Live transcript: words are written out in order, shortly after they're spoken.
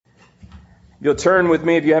You'll turn with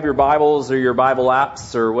me, if you have your Bibles or your Bible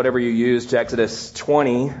apps or whatever you use, to Exodus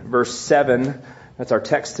 20, verse 7. That's our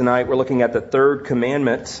text tonight. We're looking at the third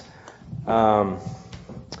commandment. Let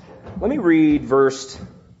me read verse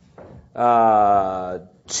 2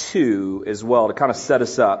 as well to kind of set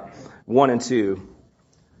us up. 1 and 2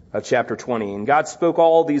 of chapter 20. And God spoke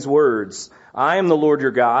all these words. I am the Lord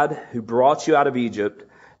your God who brought you out of Egypt,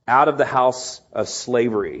 out of the house of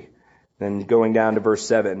slavery. Then going down to verse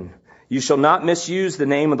 7. You shall not misuse the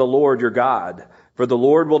name of the Lord your God, for the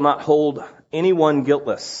Lord will not hold anyone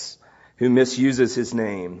guiltless who misuses his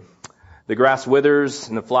name. The grass withers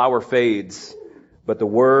and the flower fades, but the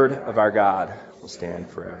word of our God will stand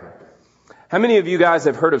forever. How many of you guys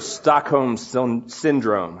have heard of Stockholm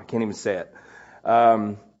Syndrome? I can't even say it.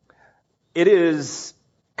 It is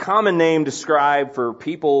a common name described for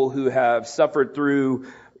people who have suffered through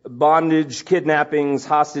bondage, kidnappings,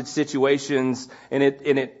 hostage situations, and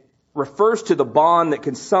it refers to the bond that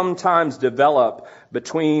can sometimes develop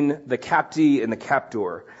between the captee and the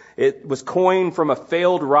captor. It was coined from a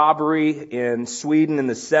failed robbery in Sweden in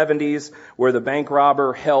the 70s, where the bank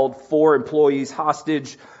robber held 4 employees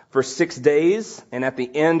hostage for 6 days. And at the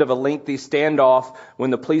end of a lengthy standoff, when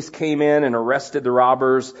the police came in and arrested the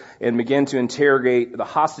robbers and began to interrogate the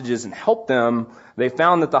hostages and help them, they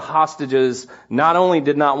found that the hostages not only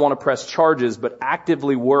did not want to press charges, but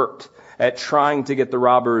actively worked at trying to get the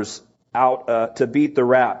robbers out to beat the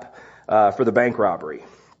rap for the bank robbery.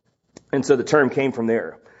 And so the term came from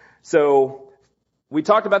there. So we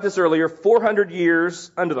talked about this earlier. 400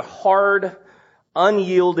 years under the hard,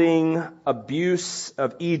 unyielding abuse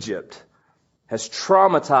of Egypt has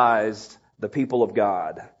traumatized the people of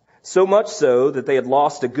God. So much so that they had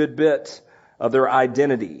lost a good bit of their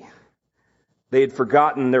identity. They had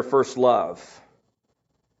forgotten their first love.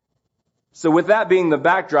 So with that being the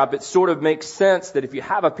backdrop, it sort of makes sense that if you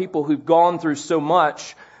have a people who've gone through so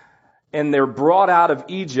much and they're brought out of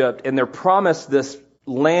Egypt and they're promised this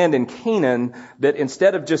land in Canaan, that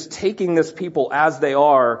instead of just taking this people as they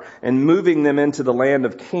are and moving them into the land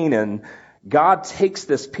of Canaan, God takes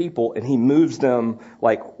this people and he moves them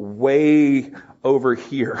like way over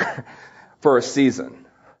here for a season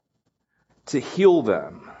to heal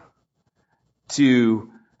them, to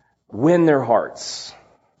win their hearts,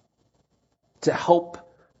 to help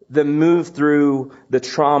them move through the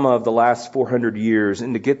trauma of the last 400 years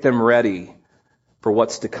and to get them ready for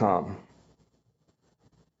what's to come.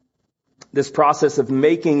 This process of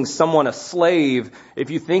making someone a slave,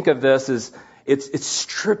 if you think of this as it's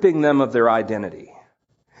stripping them of their identity.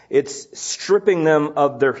 It's stripping them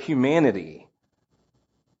of their humanity.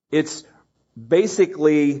 It's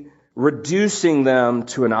basically reducing them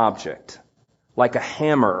to an object, like a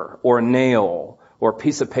hammer or a nail or a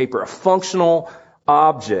piece of paper, a functional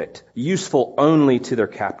object useful only to their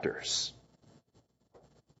captors.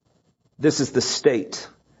 This is the state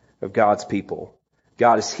of God's people.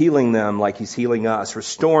 God is healing them like he's healing us,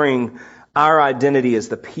 restoring our identity as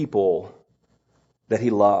the people that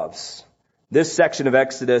he loves. This section of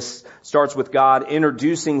Exodus starts with God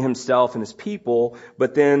introducing himself and his people,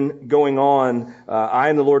 but then going on, I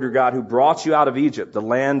am the Lord your God who brought you out of Egypt, the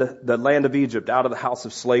land of Egypt, out of the house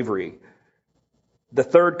of slavery. The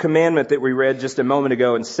third commandment that we read just a moment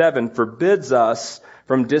ago in 7 forbids us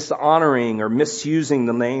from dishonoring or misusing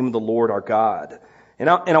the name of the Lord our God. And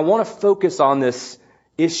I want to focus on this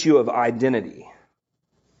issue of identity.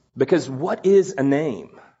 Because what is a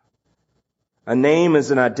name? A name is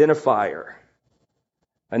an identifier.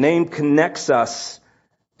 A name connects us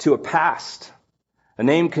to a past. A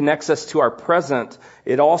name connects us to our present.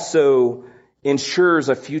 It also ensures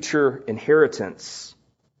a future inheritance.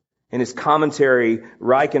 In his commentary,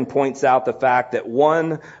 Ryken points out the fact that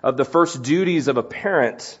one of the first duties of a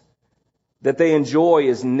parent that they enjoy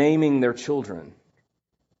is naming their children.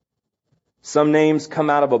 Some names come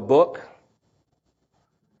out of a book.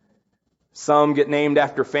 Some get named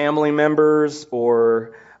after family members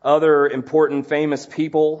or other important famous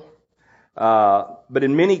people. But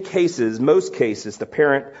in many cases, most cases, the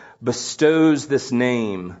parent bestows this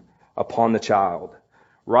name upon the child.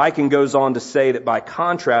 Ryken goes on to say that by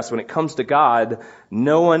contrast, when it comes to God,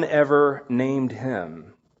 no one ever named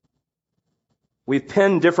him. We've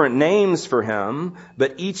penned different names for him,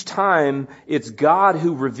 but each time it's God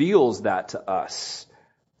who reveals that to us.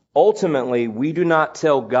 Ultimately, we do not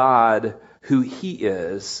tell God who he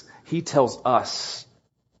is. He tells us.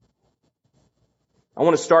 I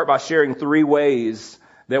want to start by sharing 3 ways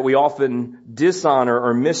that we often dishonor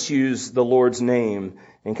or misuse the Lord's name,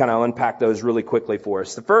 and kind of unpack those really quickly for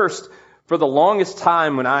us. The first, for the longest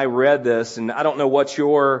time when I read this, and I don't know what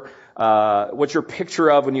your What's your picture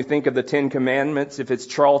of when you think of the Ten Commandments? If it's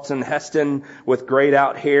Charlton Heston with grayed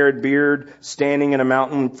out hair, beard, standing in a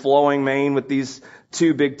mountain flowing mane with these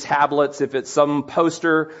two big tablets. If it's some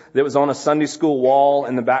poster that was on a Sunday school wall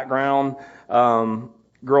in the background,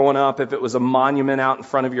 growing up, if it was a monument out in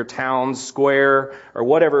front of your town square or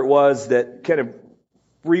whatever it was that kind of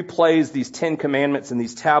replays these 10 commandments and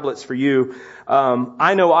these tablets for you.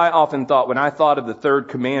 I know I often thought when I thought of the third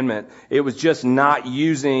commandment, it was just not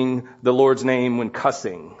using the Lord's name when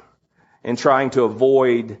cussing and trying to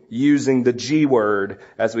avoid using the G word,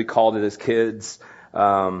 as we called it as kids.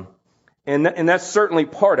 And that's certainly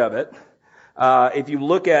part of it. If you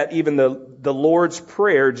look at even the Lord's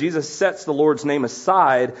Prayer, Jesus sets the Lord's name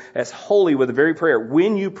aside as holy with the very prayer.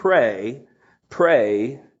 When you pray,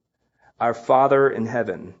 Our Father in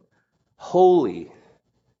heaven, holy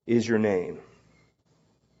is your name.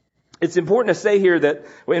 It's important to say here that,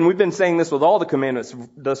 and we've been saying this with all the commandments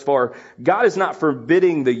thus far, God is not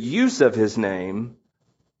forbidding the use of his name.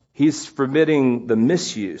 He's forbidding the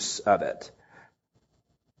misuse of it.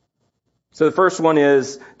 So the first one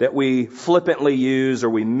is that we flippantly use or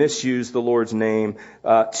we misuse the Lord's name.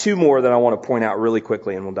 Two more that I want to point out really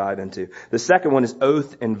quickly and we'll dive into. The second one is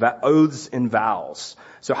oaths and vows.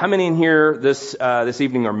 So how many in here this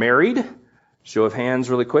evening are married? Show of hands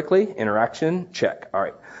really quickly. Interaction. Check. All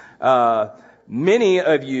right. Many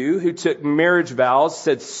of you who took marriage vows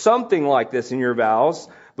said something like this in your vows: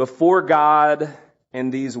 before God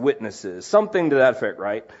and these witnesses. Something to that effect,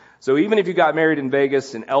 right? So even if you got married in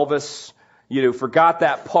Vegas and Elvis, forgot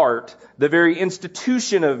that part, the very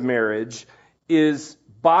institution of marriage is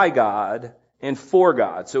by God and for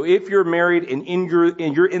God. So if you're married and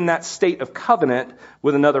you're in that state of covenant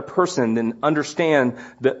with another person, then understand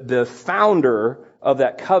that the founder of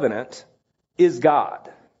that covenant is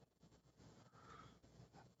God.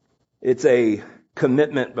 It's a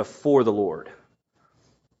commitment before the Lord.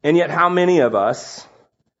 And yet how many of us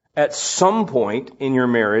at some point in your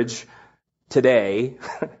marriage today,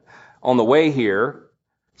 on the way here,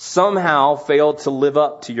 somehow failed to live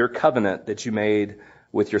up to your covenant that you made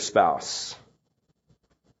with your spouse?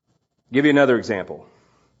 Give you another example.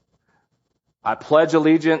 I pledge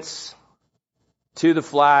allegiance to the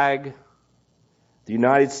flag, the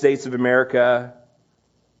United States of America,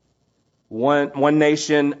 one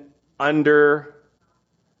nation under.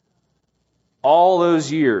 All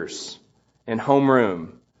those years in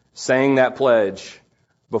homeroom, saying that pledge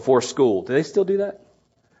before school. Do they still do that?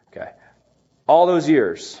 Okay. All those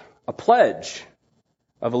years, a pledge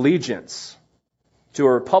of allegiance to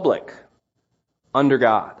a republic under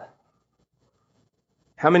God.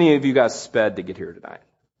 How many of you guys sped to get here tonight?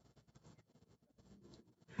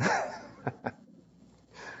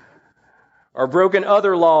 Or broken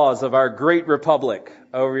other laws of our great republic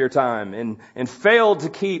over your time and failed to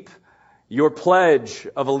keep your pledge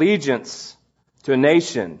of allegiance to a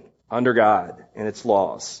nation under God and its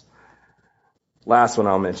laws. Last one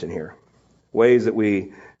I'll mention here. Ways that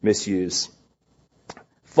we misuse.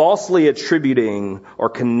 Falsely attributing or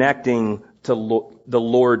connecting to the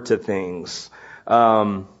Lord to things.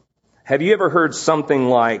 Have you ever heard something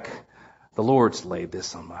like, the Lord's laid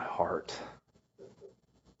this on my heart?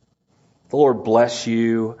 The Lord bless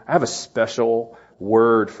you. I have a special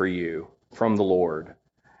word for you from the Lord.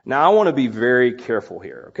 Now, I want to be very careful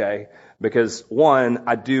here, okay? Because one,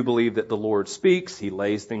 I do believe that the Lord speaks. He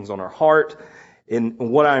lays things on our heart. And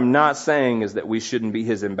what I'm not saying is that we shouldn't be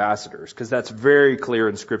his ambassadors, because that's very clear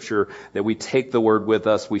in Scripture that we take the word with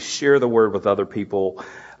us. We share the word with other people.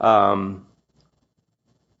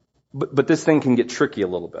 But this thing can get tricky a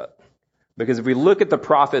little bit. Because if we look at the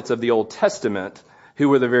prophets of the Old Testament, who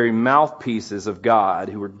were the very mouthpieces of God,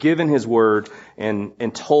 who were given his word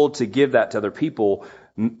and told to give that to other people,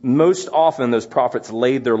 most often those prophets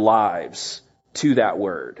laid their lives to that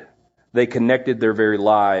word. They connected their very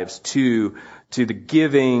lives to the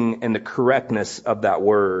giving and the correctness of that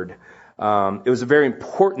word. It was a very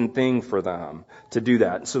important thing for them to do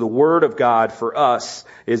that. So the word of God for us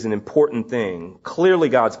is an important thing. Clearly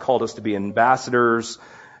God's called us to be ambassadors,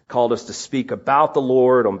 called us to speak about the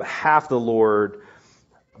Lord on behalf of the Lord,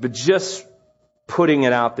 but just putting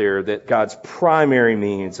it out there that God's primary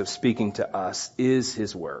means of speaking to us is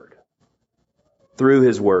his word, through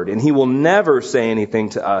his word. And he will never say anything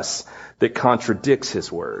to us that contradicts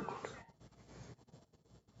his word.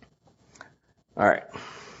 All right.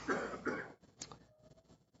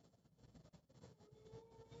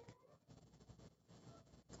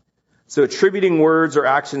 So attributing words or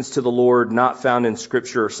actions to the Lord not found in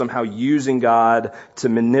Scripture, or somehow using God to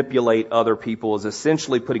manipulate other people, is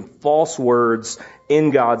essentially putting false words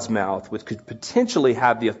in God's mouth, which could potentially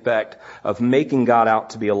have the effect of making God out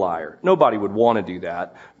to be a liar. Nobody would want to do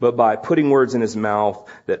that, but by putting words in his mouth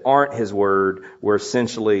that aren't his word, we're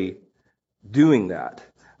essentially doing that.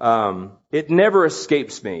 It never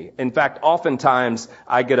escapes me. In fact, oftentimes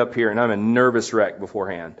I get up here and I'm a nervous wreck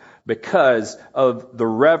beforehand because of the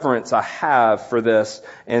reverence I have for this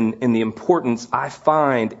and the importance I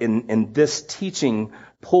find in this teaching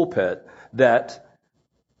pulpit that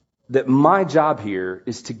my job here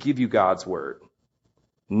is to give you God's word,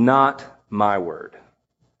 not my word.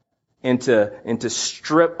 And to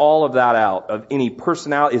strip all of that out of any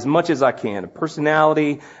personality as much as I can,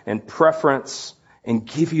 personality and preference, and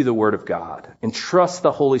give you the Word of God and trust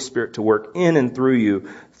the Holy Spirit to work in and through you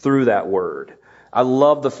through that Word. I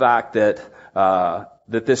love the fact that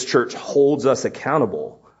this church holds us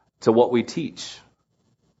accountable to what we teach,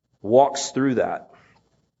 walks through that,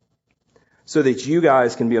 so that you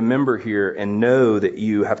guys can be a member here and know that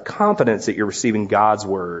you have confidence that you're receiving God's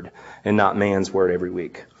Word and not man's word every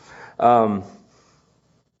week. In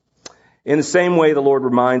the same way, the Lord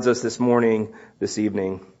reminds us this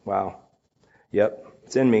evening, wow. Yep,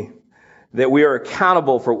 it's in me. That we are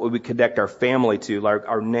accountable for what we connect our family to, like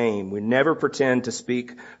our name. We never pretend to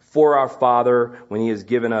speak for our Father when He has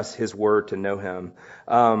given us His Word to know Him.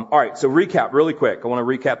 All right, so recap really quick. I want to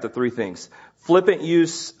recap the three things. Flippant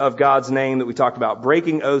use of God's name that we talked about,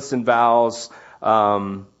 breaking oaths and vows,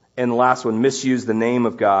 and the last one, misuse the name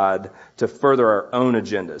of God to further our own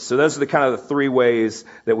agendas. So those are the kind of the three ways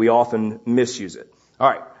that we often misuse it. All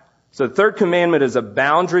right. So the third commandment is a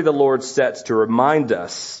boundary the Lord sets to remind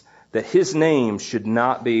us that His name should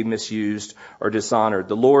not be misused or dishonored.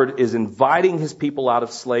 The Lord is inviting His people out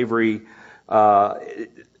of slavery,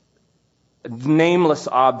 nameless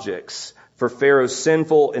objects for Pharaoh's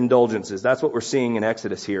sinful indulgences. That's what we're seeing in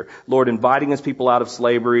Exodus here. Lord inviting His people out of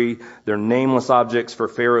slavery. They're nameless objects for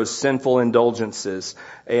Pharaoh's sinful indulgences.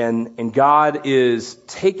 And God is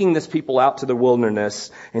taking this people out to the wilderness,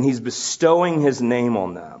 and He's bestowing His name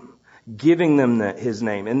on them, giving them His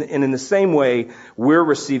name. And in the same way, we're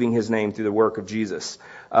receiving His name through the work of Jesus.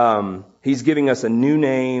 He's giving us a new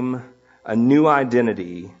name, a new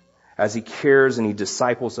identity, as He cares and He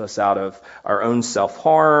disciples us out of our own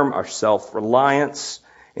self-harm, our self-reliance,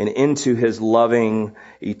 and into His loving,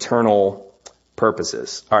 eternal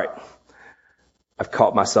purposes. All right. I've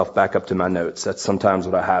caught myself back up to my notes. That's sometimes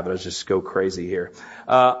what I have. I just go crazy here.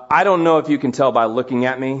 I don't know if you can tell by looking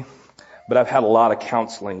at me, but I've had a lot of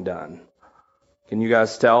counseling done. Can you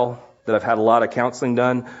guys tell that I've had a lot of counseling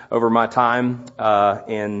done over my time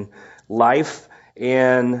in life?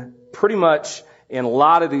 And pretty much in a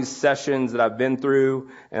lot of these sessions that I've been through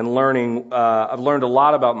and learning, I've learned a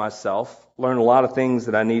lot about myself, learned a lot of things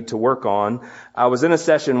that I need to work on. I was in a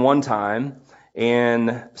session one time,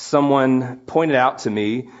 and someone pointed out to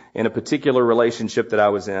me in a particular relationship that I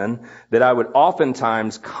was in that I would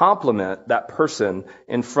oftentimes compliment that person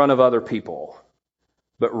in front of other people,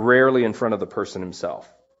 but rarely in front of the person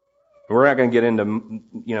himself. We're not going to get into,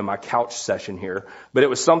 my couch session here, but it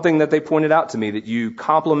was something that they pointed out to me, that you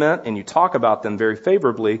compliment and you talk about them very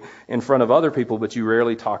favorably in front of other people, but you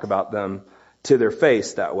rarely talk about them to their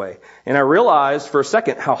face that way. And I realized for a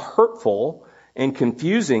second how hurtful and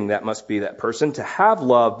confusing that must be, that person, to have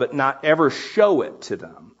love but not ever show it to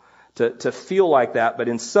them, to feel like that. But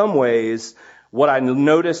in some ways, what I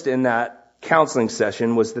noticed in that counseling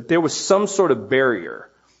session was that there was some sort of barrier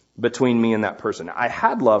between me and that person. I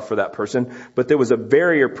had love for that person, but there was a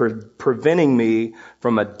barrier preventing me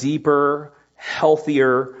from a deeper,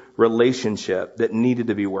 healthier relationship that needed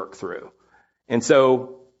to be worked through. And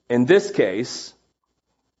so in this case,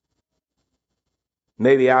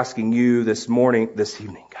 maybe asking you this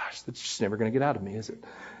evening, gosh, that's just never going to get out of me, is it?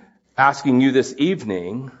 Asking you this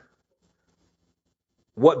evening,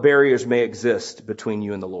 what barriers may exist between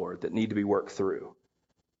you and the Lord that need to be worked through?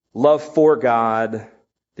 Love for God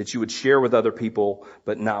that you would share with other people,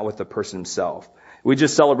 but not with the person himself. We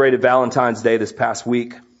just celebrated Valentine's Day this past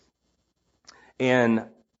week. And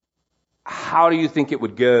how do you think it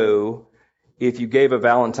would go if you gave a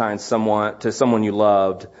Valentine to someone you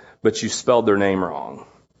loved, but you spelled their name wrong,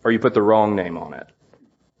 or you put the wrong name on it?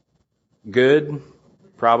 Good?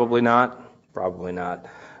 Probably not. Probably not.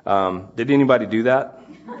 Did anybody do that?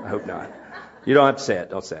 I hope not. You don't have to say it.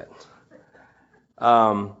 Don't say it.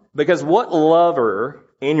 Because what lover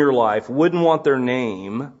in your life wouldn't want their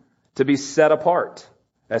name to be set apart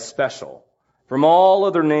as special from all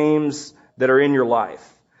other names that are in your life?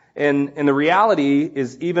 And the reality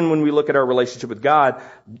is, even when we look at our relationship with God,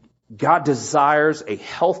 God desires a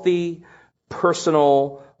healthy,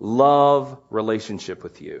 personal, love relationship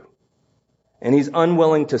with you. And he's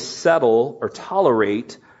unwilling to settle or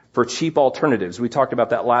tolerate for cheap alternatives. We talked about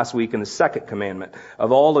that last week in the second commandment.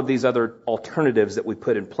 Of all of these other alternatives that we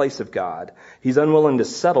put in place of God, he's unwilling to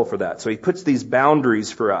settle for that. So he puts these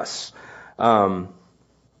boundaries for us.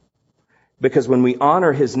 Because when we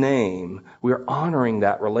honor his name, we are honoring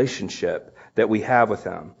that relationship that we have with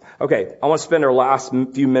him. Okay, I want to spend our last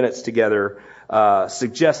few minutes together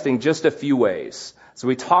suggesting just a few ways. So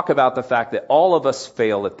we talk about the fact that all of us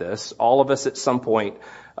fail at this. All of us at some point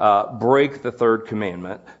break the third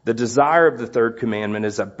commandment. The desire of the third commandment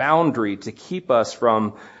is a boundary to keep us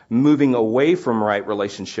from moving away from right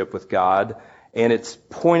relationship with God, and it's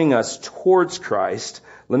pointing us towards Christ.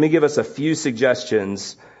 Let me give us a few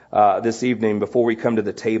suggestions this evening before we come to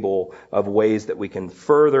the table of ways that we can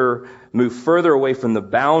move further away from the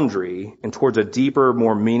boundary and towards a deeper,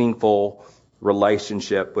 more meaningful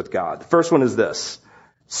relationship with God. The first one is this: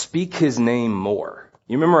 speak his name more.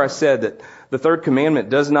 You remember I said that the third commandment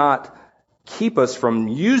does not keep us from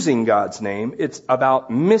using God's name. It's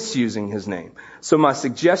about misusing his name. So my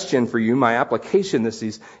suggestion for you, my application this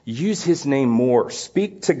is, use his name more.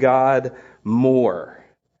 Speak to God more.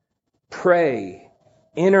 Pray.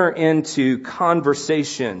 Enter into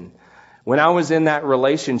conversation. When I was in that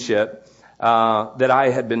relationship, that I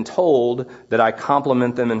had been told that I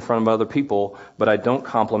compliment them in front of other people, but I don't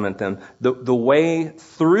compliment them. The way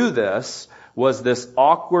through this was this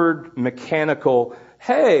awkward, mechanical,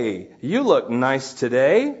 hey, you look nice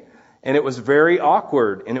today. And it was very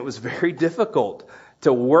awkward and it was very difficult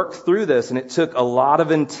to work through this. And it took a lot of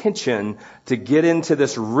intention to get into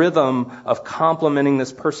this rhythm of complimenting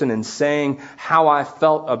this person and saying how I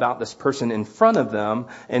felt about this person in front of them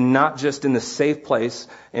and not just in the safe place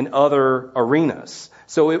in other arenas.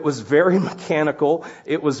 So it was very mechanical.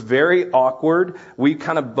 It was very awkward. We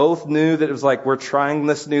kind of both knew that it was like we're trying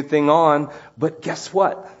this new thing on. But guess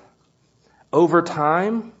what? Over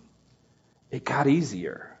time, it got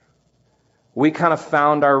easier. We kind of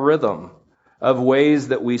found our rhythm of ways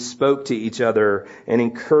that we spoke to each other and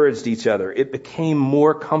encouraged each other. It became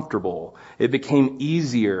more comfortable. It became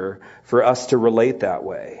easier for us to relate that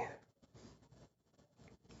way.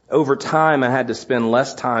 Over time, I had to spend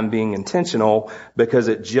less time being intentional because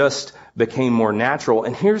it just became more natural.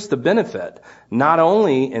 And here's the benefit, not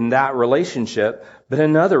only in that relationship, but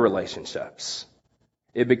in other relationships.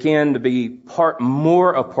 It began to be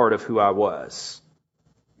more a part of who I was.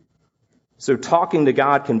 So talking to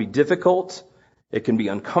God can be difficult. It can be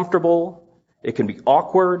uncomfortable. It can be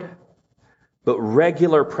awkward. But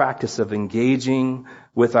regular practice of engaging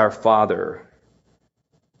with our Father,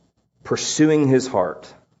 pursuing his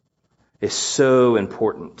heart, is so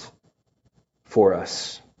important for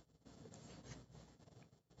us.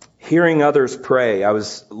 Hearing others pray. I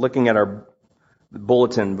was looking at our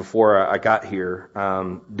bulletin before I got here,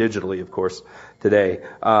 digitally, of course, today,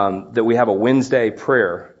 that we have a Wednesday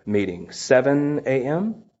prayer meeting, 7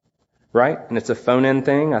 a.m., right? And it's a phone-in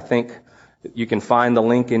thing. I think you can find the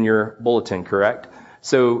link in your bulletin, correct?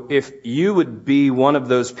 So if you would be one of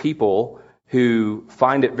those people who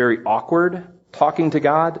find it very awkward talking to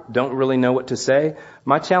God, don't really know what to say,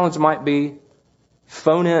 my challenge might be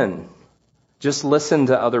phone in. Just listen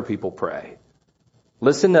to other people pray.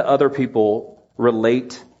 Listen to other people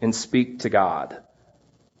relate and speak to God.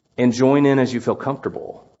 And join in as you feel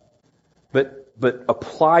comfortable. But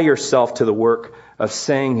apply yourself to the work of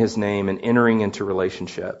saying his name and entering into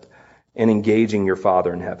relationship and engaging your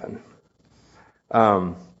Father in heaven.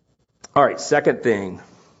 All right, second thing.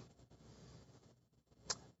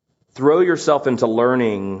 Throw yourself into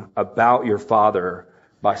learning about your Father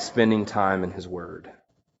by spending time in his Word.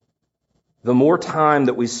 The more time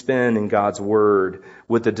that we spend in God's Word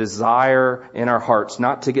with the desire in our hearts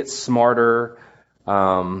not to get smarter,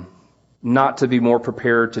 not to be more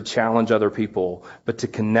prepared to challenge other people, but to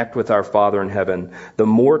connect with our Father in heaven, the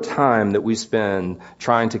more time that we spend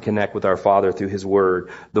trying to connect with our Father through his Word,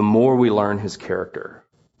 the more we learn his character.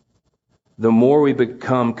 The more we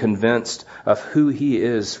become convinced of who he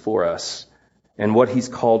is for us and what he's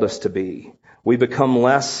called us to be. We become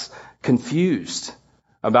less confused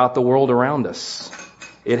about the world around us.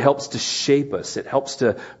 It helps to shape us. It helps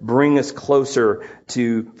to bring us closer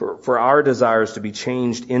for our desires to be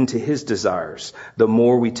changed into his desires, the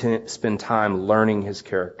more we spend time learning his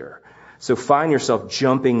character. So find yourself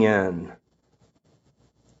jumping in.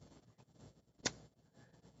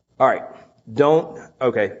 All right.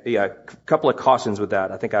 A couple of cautions with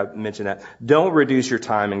that. I think I mentioned that. Don't reduce your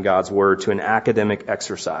time in God's Word to an academic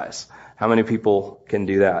exercise. How many people can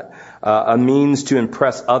do that? A means to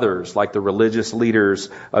impress others, like the religious leaders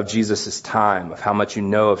of Jesus' time, of how much you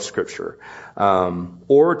know of Scripture.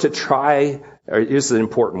 Or to try, this is an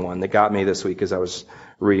important one that got me this week as I was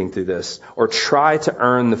reading through this, or try to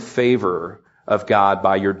earn the favor of God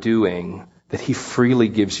by your doing that He freely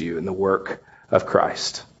gives you in the work of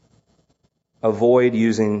Christ. Avoid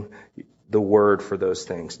using the word for those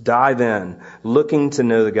things. Dive in, looking to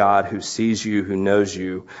know the God who sees you, who knows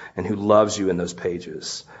you, and who loves you in those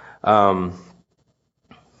pages. All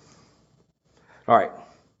right.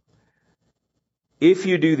 If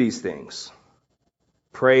you do these things,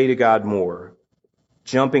 pray to God more,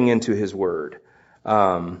 jumping into His Word.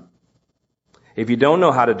 If you don't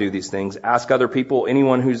know how to do these things, ask other people,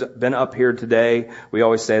 anyone who's been up here today. We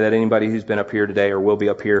always say that anybody who's been up here today or will be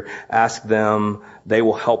up here, ask them. They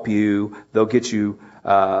will help you. They'll get you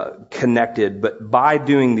connected. But by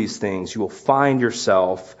doing these things, you will find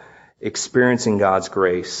yourself experiencing God's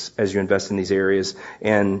grace as you invest in these areas.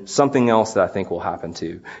 And something else that I think will happen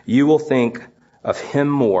too. You will think of Him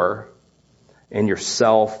more and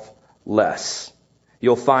yourself less.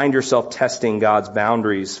 You'll find yourself testing God's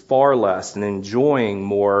boundaries far less and enjoying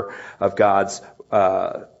more of God's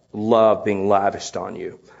love being lavished on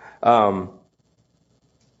you.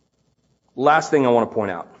 Last thing I want to point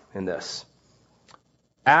out in this.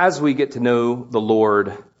 As we get to know the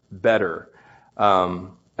Lord better,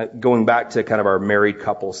 going back to kind of our married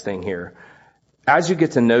couples thing here, as you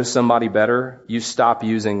get to know somebody better, you stop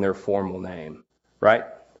using their formal name, right?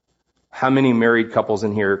 How many married couples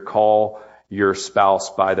in here call your spouse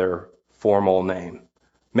by their formal name?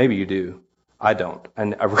 Maybe you do. I don't.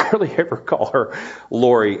 And I rarely ever call her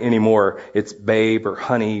Lori anymore. It's babe or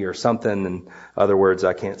honey or something, and other words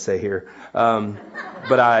I can't say here.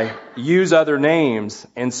 But I use other names.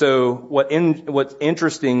 And so what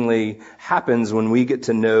interestingly happens when we get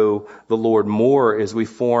to know the Lord more is we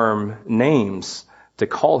form names to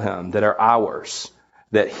call Him that are ours,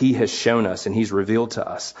 that He has shown us and He's revealed to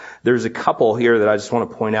us. There's a couple here that I just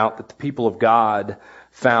want to point out that the people of God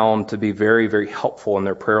found to be very, very helpful in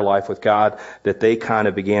their prayer life with God, that they kind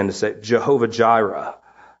of began to say, Jehovah Jireh,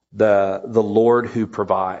 the Lord who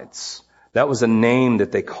provides. That was a name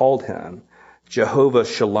that they called Him. Jehovah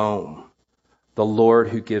Shalom, the Lord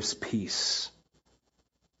who gives peace.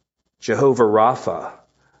 Jehovah Rapha,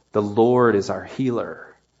 the Lord is our healer.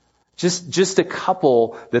 Just a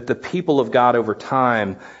couple that the people of God over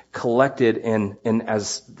time collected, and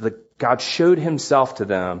as God showed Himself to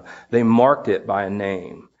them, they marked it by a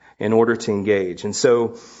name in order to engage. And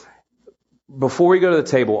so before we go to the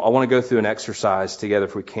table, I want to go through an exercise together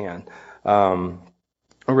if we can. I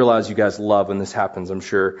realize you guys love when this happens, I'm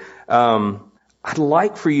sure. I'd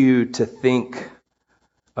like for you to think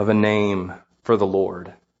of a name for the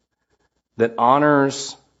Lord that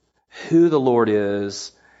honors who the Lord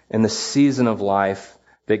is in the season of life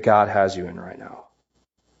that God has you in right now.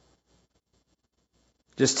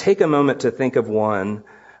 Just take a moment to think of one.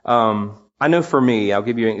 I know for me, I'll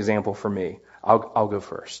give you an example for me. I'll go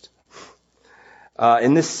first.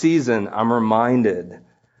 In this season, I'm reminded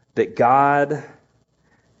that God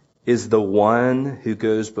is the one who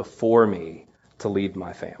goes before me to lead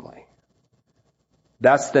my family.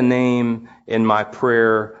 That's the name in my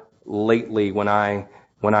prayer lately when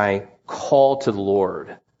I call to the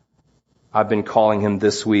Lord. I've been calling Him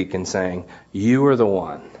this week and saying, you are the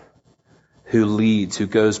one who leads, who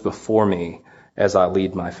goes before me as I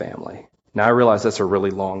lead my family. Now I realize that's a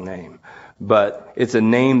really long name, but it's a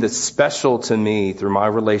name that's special to me through my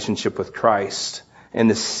relationship with Christ and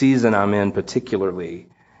the season I'm in particularly.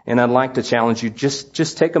 And I'd like to challenge you,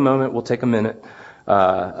 just take a moment, we'll take a minute,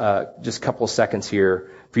 just a couple of seconds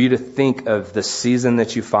here for you to think of the season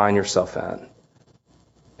that you find yourself in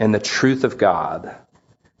and the truth of God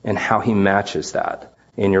and how He matches that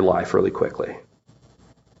in your life really quickly.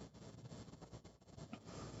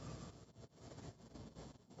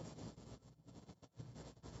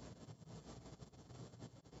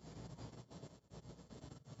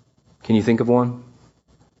 Can you think of one?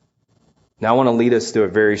 Now I want to lead us to a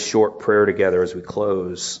very short prayer together as we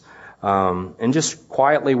close. And just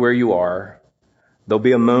quietly where you are, there'll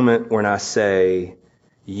be a moment when I say,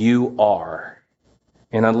 you are.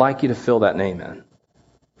 And I'd like you to fill that name in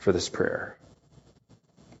for this prayer.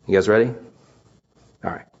 You guys ready?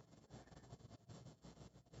 All right.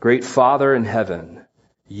 Great Father in heaven,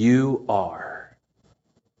 you are.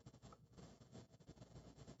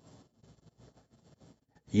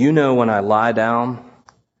 You know when I lie down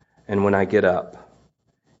and when I get up.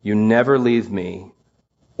 You never leave me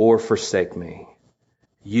or forsake me.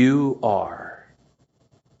 You are.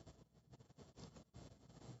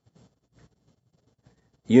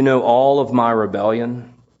 You know all of my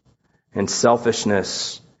rebellion and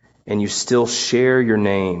selfishness, and you still share your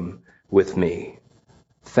name with me.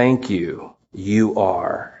 Thank you. You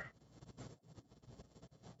are.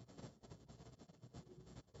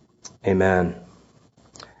 Amen.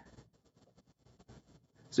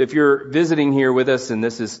 So if you're visiting here with us and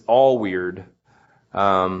this is all weird,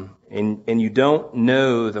 and you don't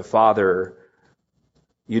know the Father,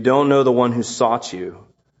 you don't know the one who sought you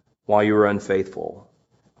while you were unfaithful,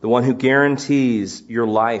 the one who guarantees your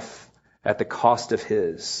life at the cost of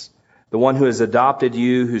His, the one who has adopted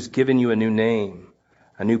you, who's given you a new name,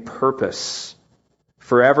 a new purpose,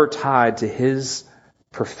 forever tied to His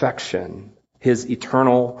perfection, His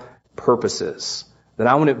eternal purposes, then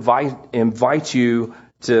I would invite you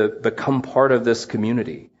to become part of this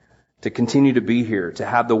community, to continue to be here, to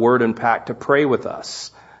have the Word unpacked, to pray with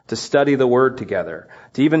us, to study the Word together,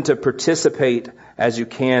 to even to participate as you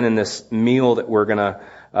can in this meal that we're going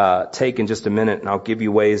to take in just a minute, and I'll give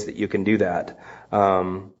you ways that you can do that.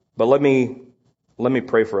 But let me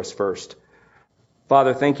pray for us first.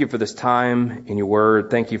 Father, thank you for this time in your Word.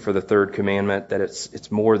 Thank you for the third commandment, that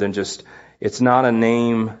it's more than just, it's not a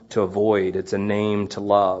name to avoid, it's a name to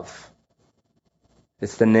love.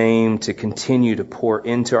 It's the name to continue to pour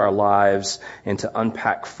into our lives and to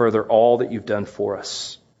unpack further all that you've done for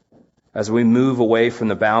us. As we move away from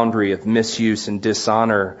the boundary of misuse and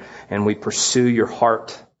dishonor and we pursue your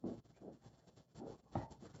heart,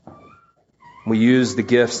 we use the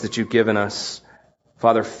gifts that you've given us.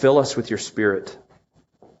 Father, fill us with your Spirit,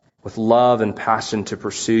 with love and passion to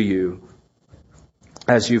pursue you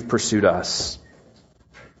as you've pursued us.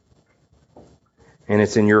 And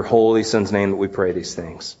it's in your holy Son's name that we pray these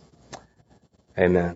things. Amen.